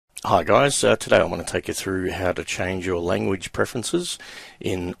Hi guys, today I want to take you through how to change your language preferences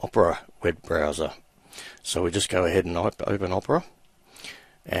in Opera web browser. So we just go ahead and open Opera,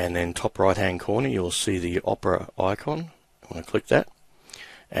 and then top right hand corner you'll see the Opera icon. I want to click that,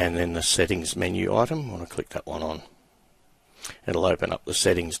 and then the settings menu item, I want to click that one on. It'll open up the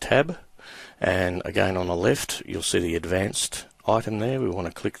settings tab, and again on the left you'll see the advanced item there. We want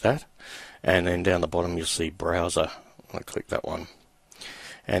to click that, and then down the bottom you'll see browser. I want to click that one.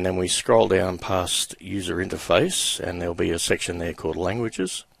 And then we scroll down past user interface, and there'll be a section there called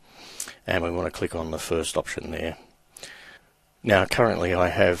languages, and we want to click on the first option there. Now currently I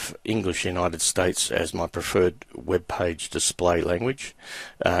have English United States as my preferred web page display language.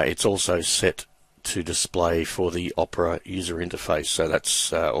 It's also set to display for the Opera user interface, so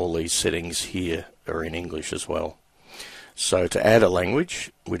that's all these settings here are in English as well. So to add a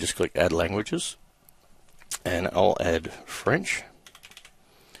language, we just click add languages, and I'll add French.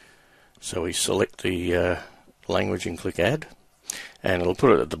 So we select the language and click add, and it'll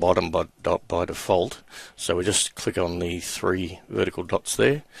put it at the bottom by default. So we just click on the three vertical dots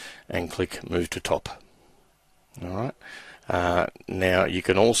there and click move to top. Alright, now you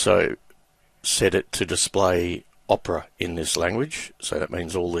can also set it to display Opera in this language, so that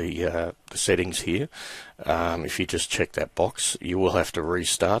means all the settings here. If you just check that box, you will have to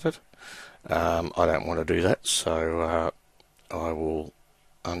restart it. I don't want to do that, so I will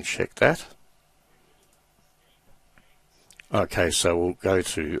uncheck that. Okay, so we'll go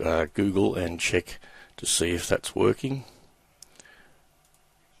to Google and check to see if that's working,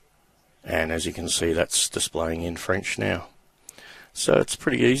 and as you can see that's displaying in French now. So it's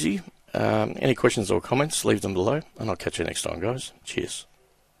pretty easy. Any questions or comments, leave them below, and I'll catch you next time guys. Cheers.